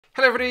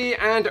Hello everybody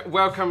and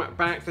welcome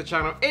back to the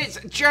channel. It's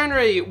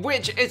January,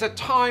 which is a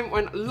time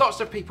when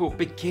lots of people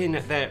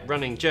begin their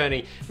running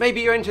journey.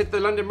 Maybe you entered the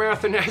London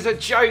Marathon as a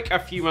joke a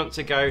few months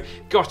ago,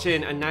 got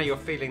in, and now you're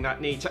feeling that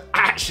need to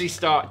actually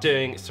start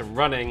doing some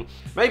running.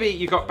 Maybe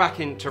you got back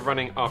into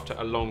running after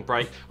a long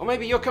break, or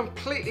maybe you're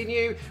completely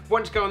new,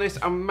 want to go on this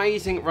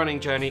amazing running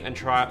journey and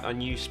try out a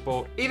new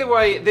sport. Either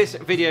way, this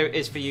video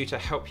is for you to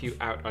help you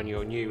out on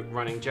your new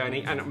running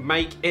journey and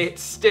make it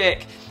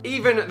stick.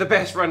 Even the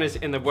best runners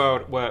in the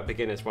world were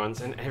beginners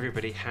once, and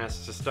everybody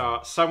has to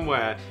start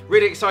somewhere.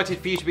 Really excited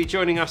for you to be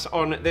joining us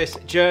on this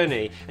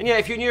journey. And yeah,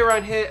 if you're new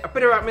around here, a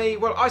bit about me.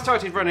 Well, I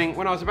started running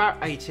when I was about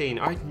 18.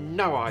 I had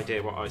no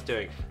idea what I was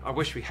doing. I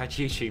wish we had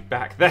YouTube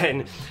back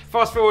then.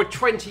 Fast forward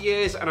 20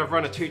 years and I've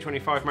run a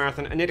 2:25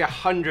 marathon and nearly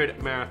 100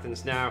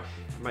 marathons now,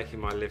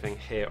 making my living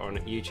here on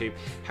YouTube,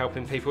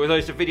 helping people with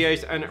loads of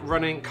videos and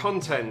running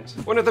content.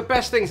 One of the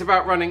best things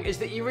about running is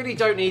that you really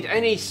don't need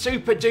any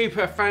super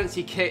duper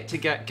fancy kit to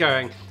get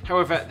going.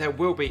 However, there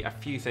will be a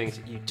few things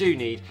that you do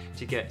need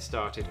to get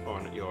started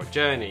on your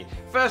journey.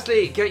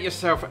 Firstly, get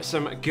yourself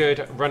some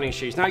good running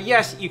shoes. Now,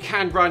 yes, you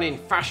can run in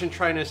fashion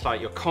trainers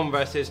like your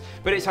Converses,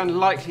 but it's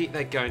unlikely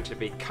they're going to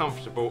be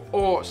comfortable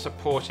or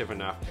supportive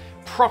enough.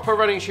 Proper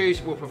running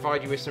shoes will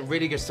provide you with some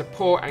really good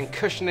support and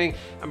cushioning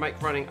and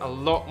make running a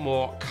lot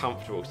more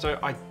comfortable. So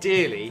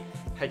ideally,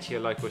 head to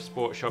your local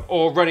sports shop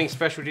or running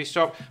specialty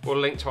shop. We'll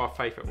link to our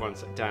favourite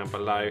ones down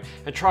below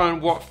and try on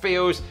what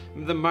feels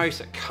the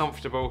most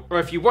comfortable. Or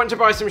if you want to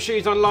buy some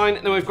shoes online,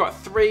 then we've got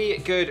 3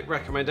 good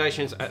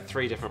recommendations at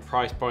 3 different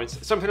price points.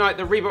 Something like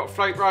the Reebok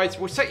Float Rides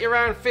will set you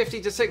around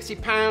 £50 to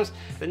 £60.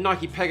 The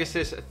Nike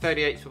Pegasus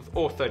 38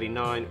 or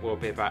 39 will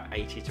be about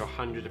 80 to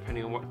 100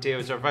 depending on what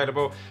deals are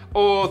available.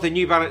 Or the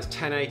New Balance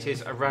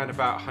 1080s around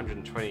about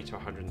 120 to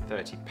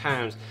 130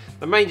 pounds.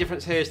 The main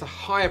difference here is the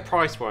higher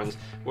price ones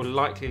will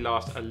likely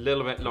last a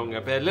little bit longer,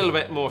 be a little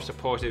bit more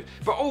supportive,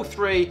 but all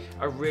 3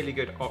 are really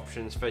good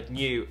options for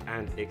new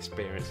and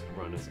experienced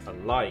runners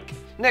alike.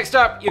 Next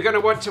up, you're going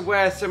to want to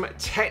wear some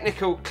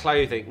technical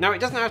clothing. Now, it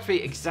doesn't have to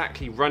be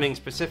exactly running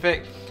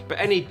specific, but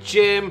any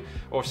gym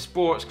or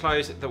sports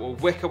clothes that will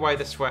wick away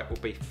the sweat will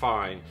be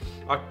fine.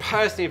 I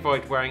personally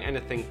avoid wearing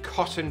anything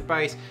cotton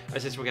based,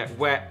 as this will get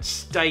wet,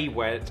 stay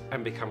wet,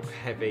 and become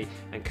heavy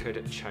and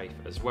could chafe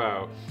as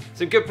well.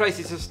 Some good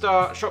places to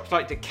start: shops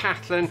like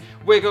Decathlon,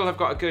 Wiggle have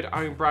got a good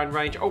own brand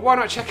range, or why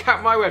not check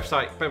out my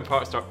website,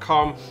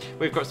 benparks.com.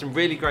 We've got some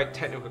really great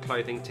technical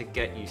clothing to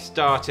get you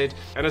started.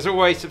 And as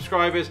always,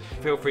 subscribers,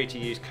 feel free to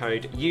use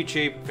code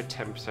YouTube for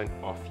 10%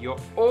 off your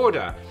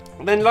order.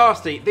 And then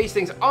lastly, these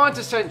things aren't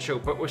essential,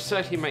 but will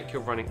certainly make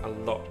your running a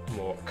lot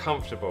more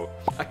comfortable.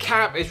 A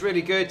cap is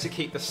really good to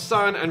keep the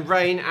sun and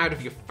rain out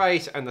of your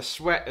face and the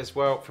sweat as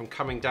well from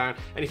coming down.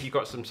 And if you've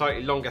got some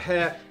slightly longer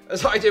hair,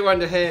 as I do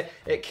under here,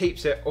 it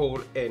keeps it all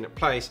in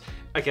place.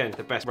 Again,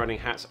 the best running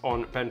hats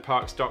on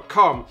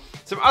benparks.com.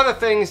 Some other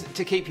things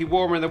to keep you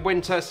warmer in the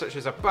winter, such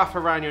as a buff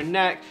around your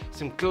neck,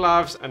 some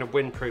gloves, and a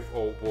windproof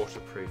or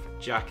waterproof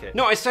jacket.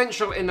 Not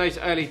essential in those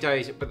early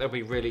days, but they'll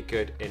be really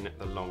good in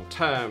the long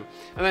term.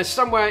 And then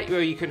somewhere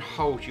where you can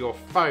hold your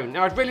phone.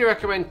 Now, I'd really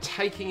recommend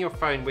taking your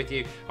phone with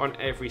you on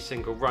every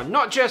single run,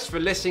 not just for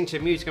listening to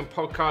music and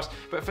podcasts,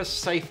 but for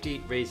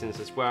safety reasons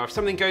as well. If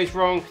something goes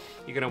wrong,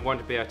 you're going to want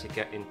to be able to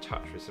get in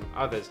touch with some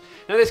others.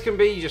 Now, this can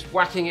be you just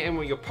whacking it in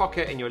with your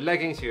pocket, in your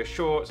leggings, or your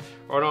shorts,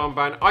 or an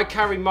armband. I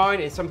carry mine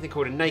in something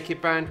called a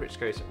naked band, which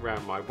goes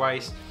around my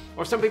waist.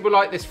 Or some people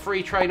like this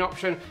free train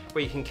option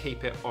where you can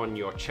keep it on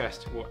your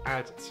chest. We'll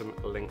add some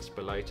links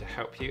below to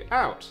help you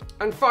out.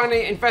 And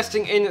finally,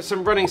 investing in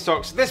some running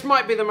socks. This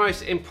might be the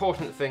most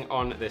important thing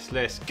on this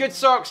list. Good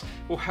socks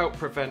will help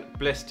prevent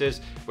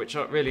blisters, which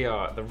really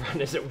are the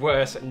runner's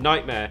worst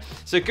nightmare.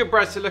 So good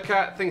brands to look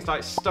at, things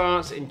like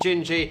Stance,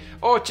 Injinji,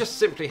 or just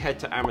simply head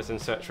to Amazon,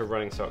 search for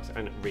running socks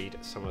and read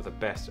some of the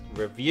best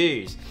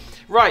reviews.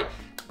 Right,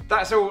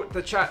 that's all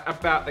the chat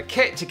about the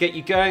kit to get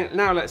you going.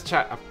 Now let's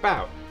chat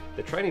about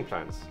the training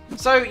plans.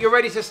 So you're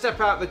ready to step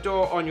out the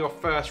door on your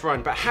first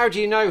run, but how do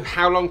you know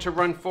how long to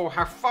run for,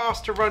 how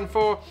fast to run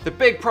for? The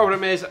big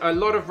problem is a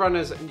lot of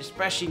runners, and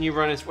especially new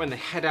runners, when they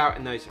head out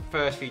in those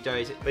first few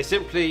days, they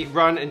simply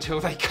run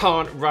until they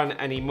can't run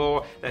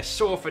anymore. They're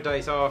sore for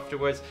days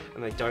afterwards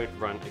and they don't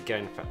run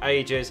again for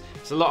ages.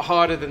 It's a lot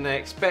harder than they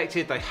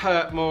expected, they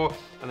hurt more,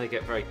 and they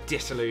get very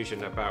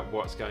disillusioned about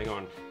what's going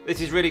on.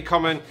 This is really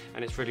common,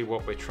 and it's really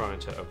what we're trying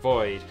to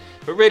avoid.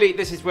 But really,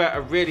 this is where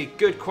a really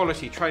good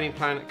quality training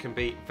plan can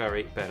be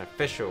very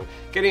beneficial.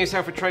 Getting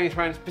yourself a training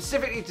plan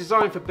specifically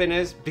designed for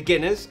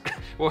beginners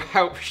will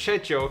help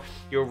schedule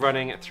your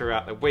running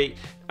throughout the week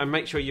and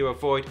make sure you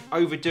avoid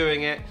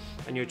overdoing it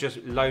and you're just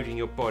loading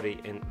your body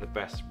in the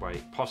best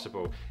way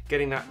possible.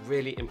 Getting that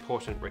really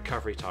important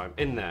recovery time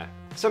in there.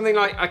 Something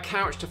like a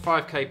couch to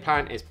 5K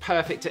plan is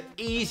perfect to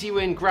ease you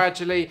in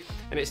gradually,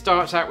 and it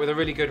starts out with a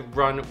really good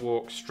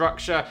run-walk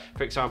structure.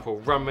 For example,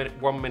 1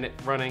 minute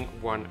running,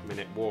 1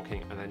 minute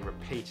walking, and then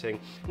repeating.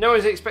 No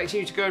one's expecting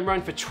you to go and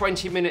run for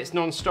 20 minutes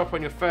non-stop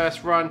on your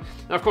first run.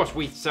 Now, of course,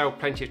 we sell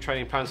plenty of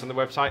training plans on the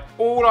website.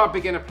 All our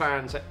beginner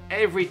plans at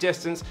every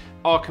distance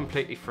are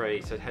completely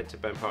free, so head to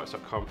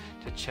benparks.com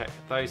to check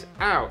those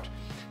out.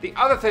 The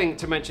other thing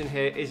to mention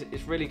here is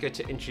it's really good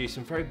to introduce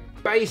some very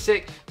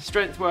basic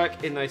strength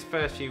work in those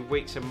first few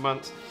weeks and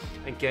months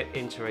and get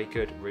into a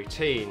good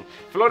routine.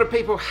 For a lot of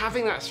people,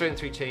 having that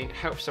strength routine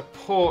helps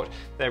support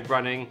their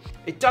running.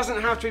 It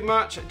doesn't have to be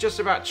much, just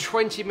about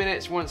 20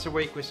 minutes once a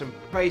week with some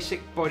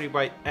basic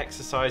bodyweight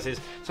exercises,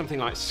 something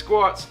like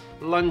squats,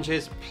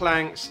 lunges,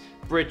 planks,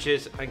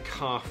 bridges and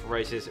calf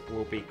raises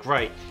will be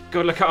great.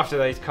 Gotta look after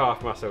those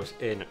calf muscles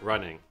in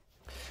running.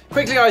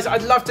 Quickly guys,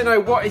 I'd love to know,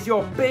 what is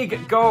your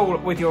big goal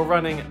with your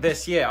running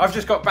this year? I've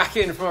just got back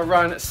in from a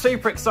run,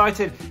 super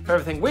excited for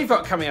everything we've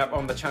got coming up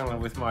on the channel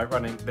with my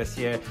running this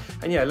year.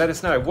 And yeah, let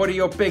us know, what are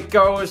your big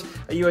goals?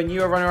 Are you a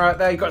newer runner out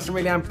there? You've got some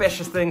really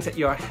ambitious things that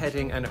you're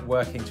heading and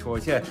working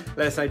towards. Yeah,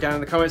 let us know down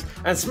in the comments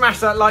and smash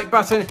that like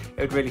button. It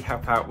would really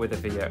help out with the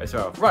video as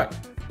well. Right,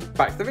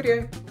 back to the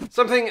video.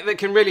 Something that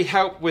can really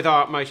help with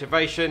our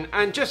motivation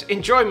and just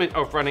enjoyment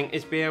of running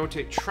is being able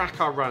to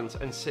track our runs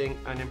and seeing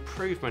an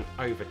improvement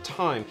over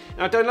time.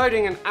 Now,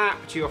 downloading an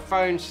app to your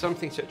phone,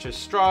 something such as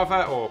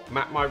Strava or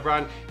Map My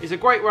Run, is a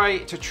great way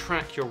to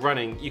track your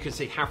running. You can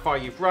see how far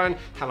you've run,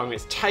 how long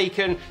it's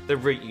taken, the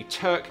route you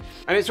took,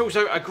 and it's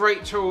also a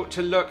great tool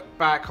to look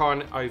back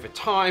on over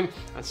time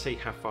and see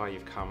how far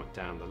you've come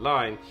down the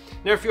line.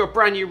 Now, if you're a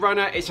brand new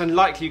runner, it's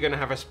unlikely you're going to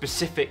have a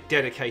specific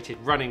dedicated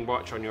running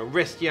watch on your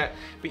wrist yet,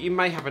 but you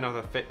may have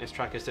another fitness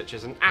tracker such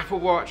as an Apple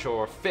Watch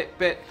or a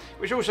Fitbit,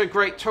 which are also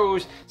great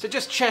tools. So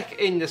just check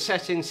in the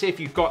settings, see if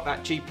you've got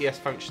that GPS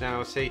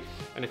functionality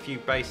and a few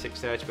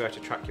basics there to be able to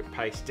track your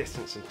pace,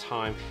 distance and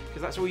time,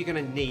 because that's all you're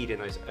going to need in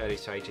those early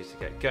stages to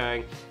get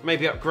going.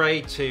 Maybe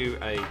upgrade to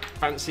a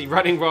fancy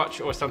running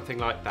watch or something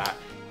like that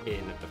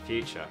in the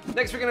future.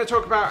 Next, we're going to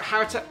talk about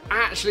how to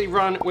actually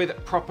run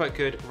with proper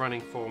good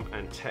running form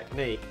and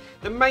technique.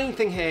 The main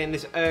thing here in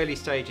this early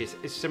stages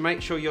is to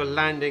make sure you're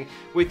landing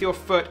with your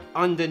foot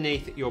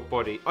underneath your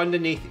body,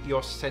 underneath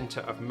your center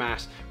of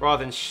mass,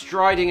 rather than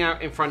striding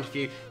out in front of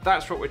you.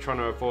 That's what we're trying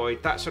to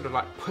avoid. That's sort of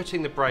like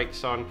putting the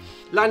brakes on.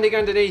 Landing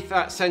underneath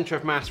that center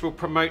of mass will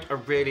promote a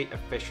really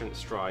efficient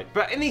stride.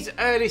 But in these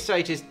early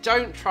stages,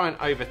 don't try and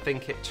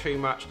overthink it too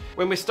much.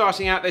 When we're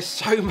starting out, there's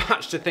so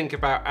much to think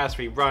about as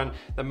we run.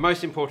 The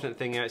most important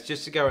thing is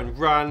just to go and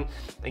run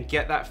and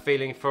get that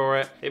feeling for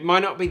it. It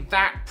might not be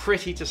that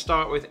pretty to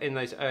start with in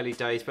those early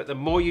days, but the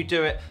more you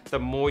do it, the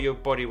more your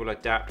body will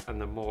adapt and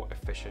the more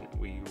efficient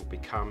you will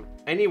become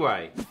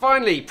anyway.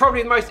 Finally,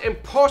 probably the most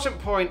important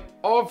point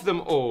of them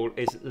all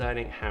is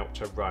learning how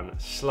to run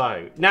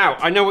slow. Now,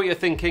 I know what you're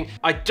thinking.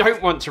 I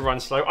don't want to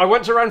run slow. I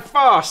want to run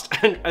fast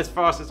and as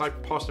fast as I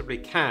possibly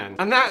can.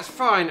 And that's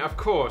fine, of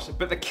course,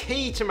 but the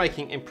key to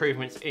making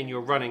improvements in your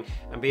running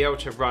and be able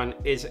to run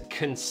is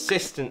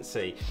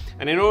consistency.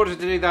 And in order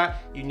to do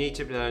that, you need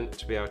to learn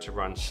to be able to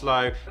run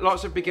slow.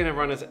 Lots of beginner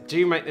runners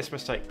do make this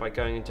mistake by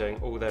going and doing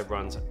all their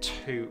runs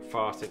too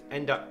fast and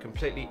end up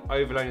completely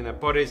overloading their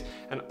bodies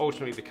and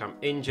ultimately become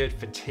injured,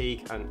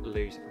 fatigued, and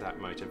lose that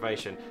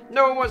motivation.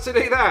 No one wants to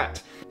do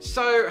that.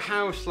 So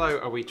how slow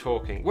are we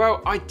talking?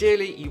 Well,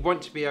 ideally, you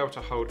want to be able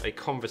to hold a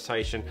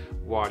conversation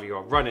while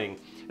you're running.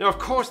 Now, of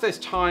course, there's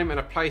time and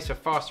a place for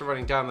faster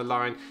running down the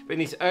line, but in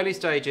these early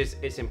stages,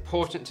 it's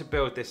important to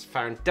build this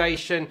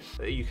foundation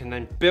that you can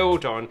then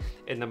build on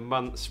in the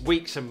months,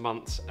 weeks and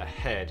months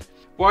ahead.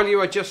 While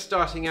you are just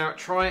starting out,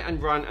 try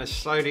and run as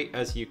slowly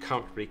as you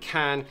comfortably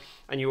can,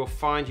 and you will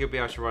find you'll be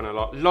able to run a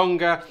lot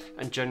longer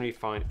and generally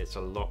find it's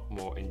a lot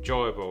more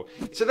enjoyable.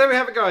 So there we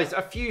have it, guys.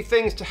 A few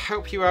things to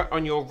help you out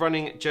on your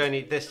running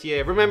journey this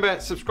year. Remember,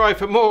 subscribe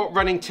for more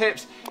running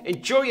tips.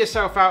 Enjoy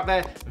yourself out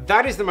there.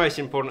 That is the most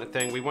important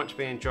thing. We want to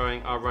be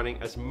enjoying our running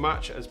as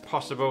much as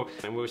possible,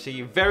 and we'll see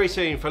you very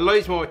soon for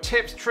loads more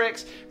tips,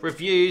 tricks,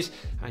 reviews,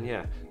 and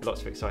yeah,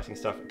 lots of exciting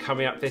stuff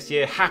coming up this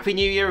year. Happy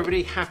New Year,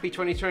 everybody. Happy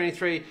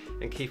 2023,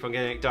 and keep on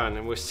getting it done.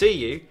 And we'll see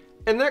you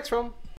in the next one.